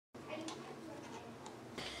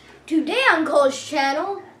Today on Cole's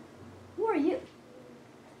channel, who are you?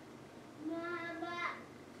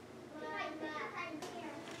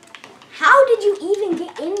 How did you even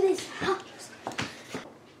get in this house?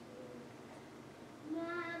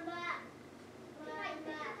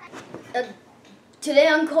 Today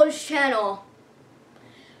on Cole's channel,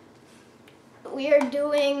 we're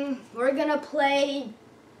gonna play,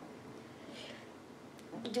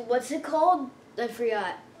 what's it called? I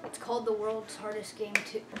forgot. It's called the world's hardest game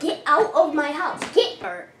to get out of my house.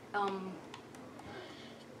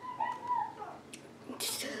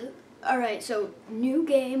 Alright, so new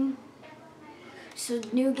game,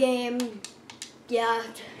 yeah,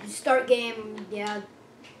 start game, yeah.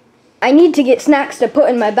 I need to get snacks to put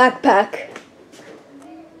in my backpack.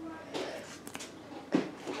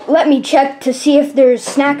 Let me check to see if there's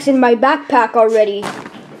snacks in my backpack already.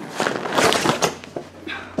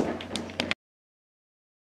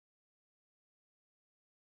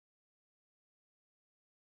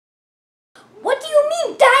 What do you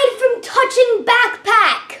mean, died from touching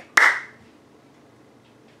backpack?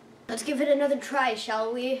 Let's give it another try,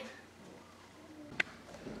 shall we?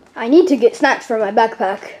 I need to get snacks for my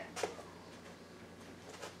backpack.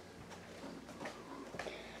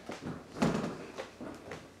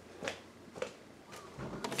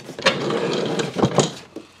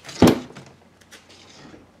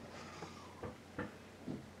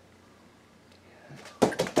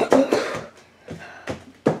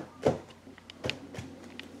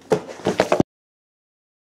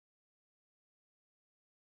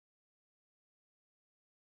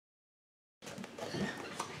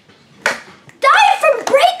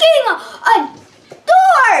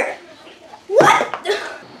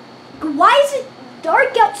 Why is it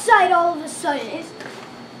dark outside all of a sudden?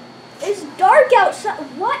 It's dark outside.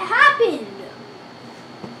 What happened?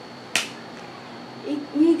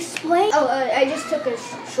 You explain? Oh, I just took a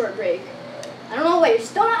short break. I don't know why. You're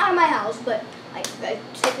still not out of my house, but I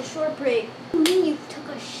took a short break. What do you mean you took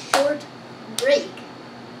a short break?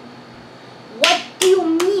 What do you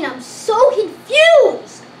mean? I'm so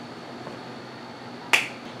confused.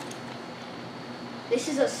 This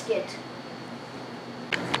is a skit.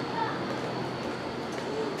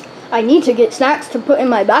 I need to get snacks to put in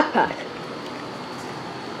my backpack.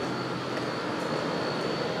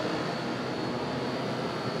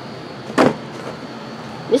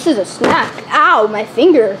 This is a snack. Ow, my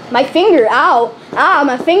finger. My finger, ow. Ow,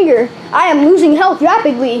 my finger. I am losing health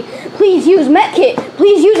rapidly. Please use medkit.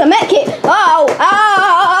 Please use a medkit. Ow,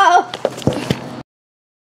 ow.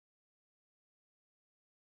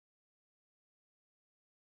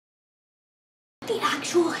 The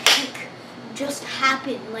actual heck just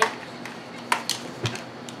happened? Like,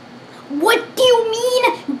 what do you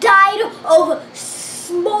mean died of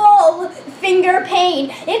small finger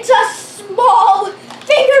pain? It's a small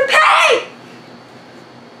finger pain!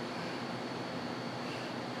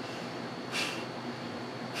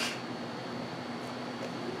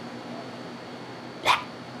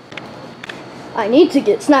 I need to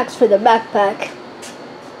get snacks for the backpack.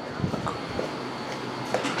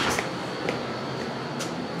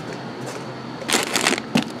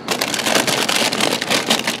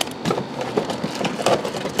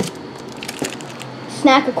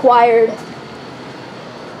 Snack acquired.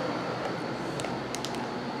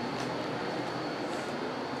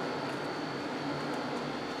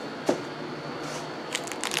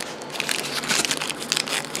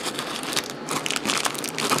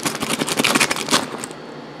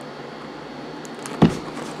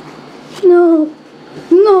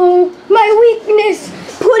 No, my weakness,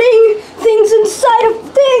 putting things inside of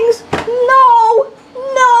things. No,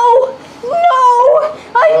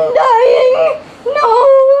 I'm dying. No!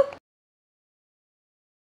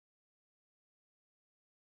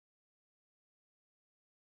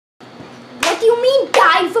 What do you mean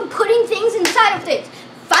died from putting things inside of things?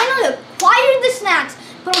 Finally acquired the snacks,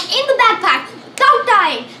 put them in the backpack without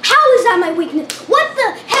dying. How is that my weakness? What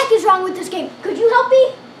the heck is wrong with this game? Could you help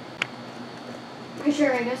me?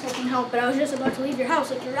 Sure, I guess I can help, but I was just about to leave your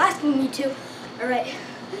house like you're asking me to. Alright,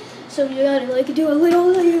 so you gotta like do a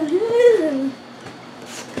little and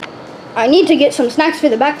I need to get some snacks for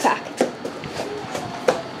the backpack.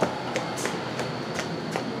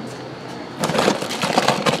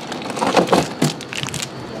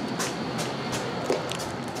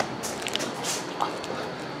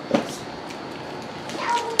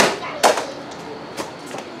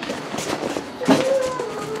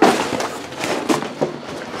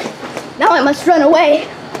 Now I must run away.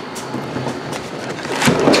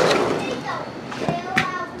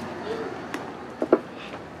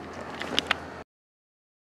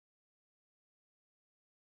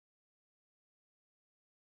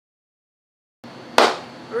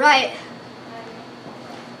 right.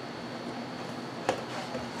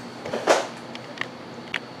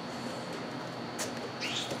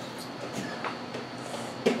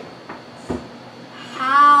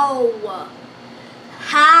 How?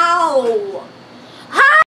 How?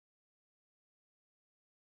 How?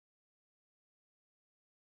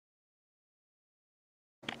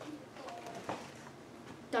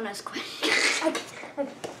 Don't ask questions.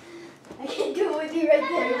 I can't do it with you right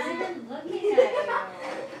there. I'm looking at you.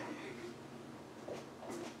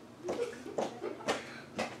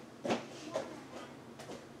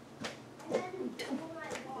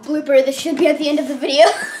 Blooper, this should be at the end of the video.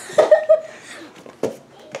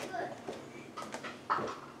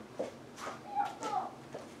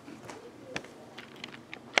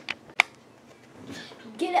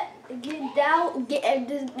 Get down,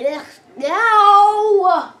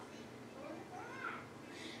 no!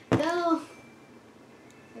 No.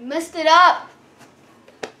 I messed it up.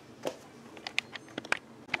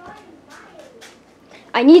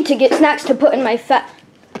 I need to get snacks to put in my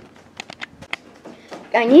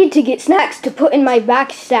I need to get snacks to put in my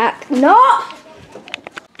backpack. No!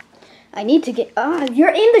 I need to get, you're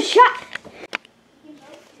in the shot.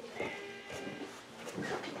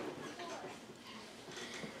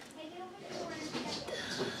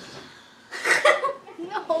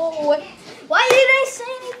 No. Why did I say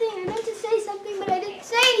anything? I meant to say something, but I didn't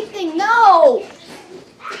say anything. No.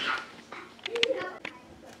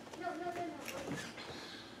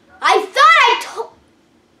 I thought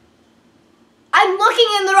I'm looking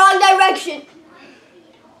in the wrong direction.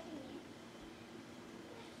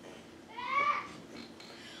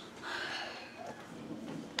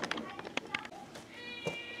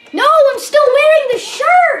 No, I'm still wearing the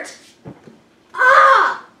shirt.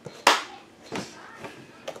 Ah!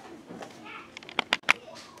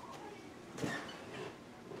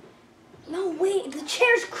 No, wait, the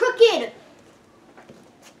chair's crooked.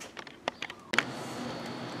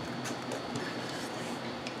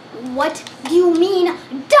 What do you mean,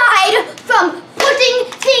 died from putting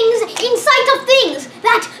things inside of things?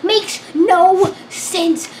 That makes no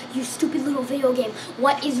sense, you stupid little video game.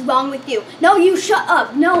 What is wrong with you? No, you shut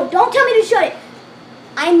up. No, don't tell me to shut it.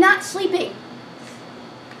 I'm not sleeping.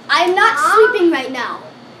 I'm not sleeping right now.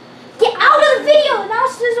 Get out of the video. Now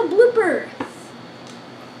there's a blooper.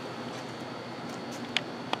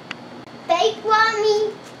 Fake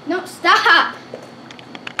mommy. No, stop.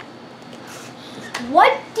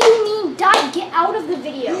 What do you mean, die? Get out of the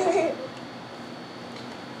video.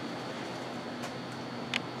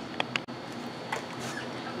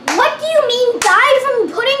 What do you mean, die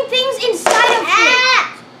from putting things inside of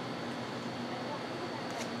things?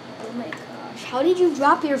 Oh my gosh, how did you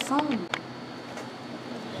drop your phone?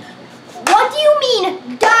 What do you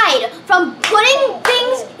mean, died from putting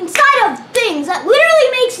things inside of things? That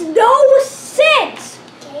literally makes no sense.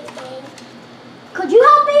 Could you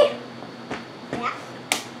help me?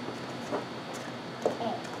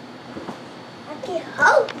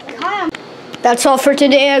 That's all for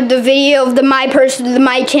today of the video of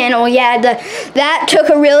my channel. Yeah, that took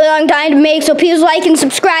a really long time to make, so please like and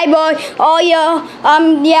subscribe all y'all.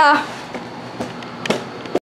 Yeah.